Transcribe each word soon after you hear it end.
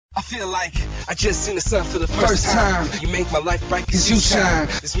feel like I just seen the sun for the first time. You make my life bright cause you shine.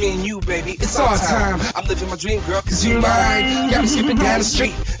 It's me and you, baby, it's our time. I'm living my dream, girl, cause you mine. Got me skipping down the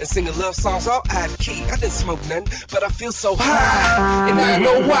street and singing love songs all out of key. I didn't smoke none, but I feel so high. And I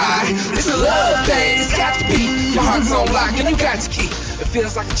know why. It's a love thing, it's got to be. My heart's on lock and you got to keep. It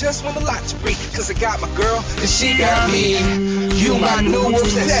feels like I just want a lot to breathe, cause I got my girl and she got me. You my new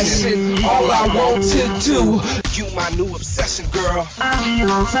obsession, all I want to do. You my new obsession, girl. I'm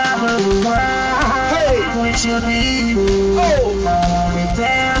on top of the world. Hey, What you need? oh,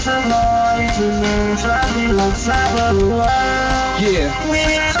 There's a voice in there. Trust me, on top of the world.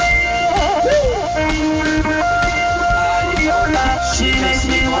 yeah. She makes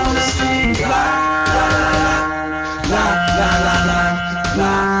me wanna sing la la la la la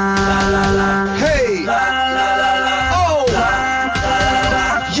la la la la. Hey, La la la la. oh, La la la.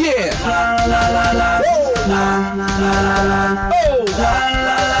 yeah. La la la la. La la la la. Oh, La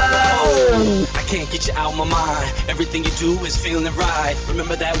la la la. I can't get you out my mind. Everything you do is feeling right.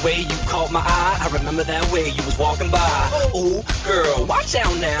 Remember that way you caught my eye? I remember that way you was walking by. Ooh, girl, watch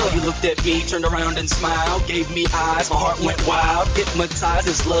out now. You looked at me, turned around and smiled. Gave me eyes, my heart went wild. Hypnotized,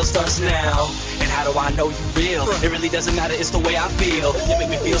 this love starts now. And how do I know you real? It really doesn't matter, it's the way I feel. You make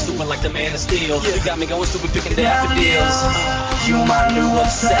me feel stupid like the man of steel. You got me going stupid picking daffodils. You my new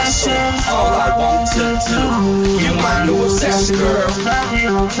obsession, all I want to do. you my new obsession, girl. Got me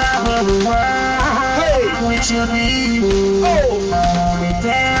on top of the world. Hey, What you need? oh,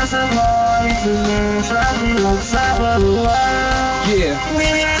 There's a voice in there. Trust me, on top of the world.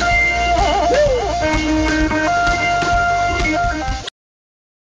 yeah.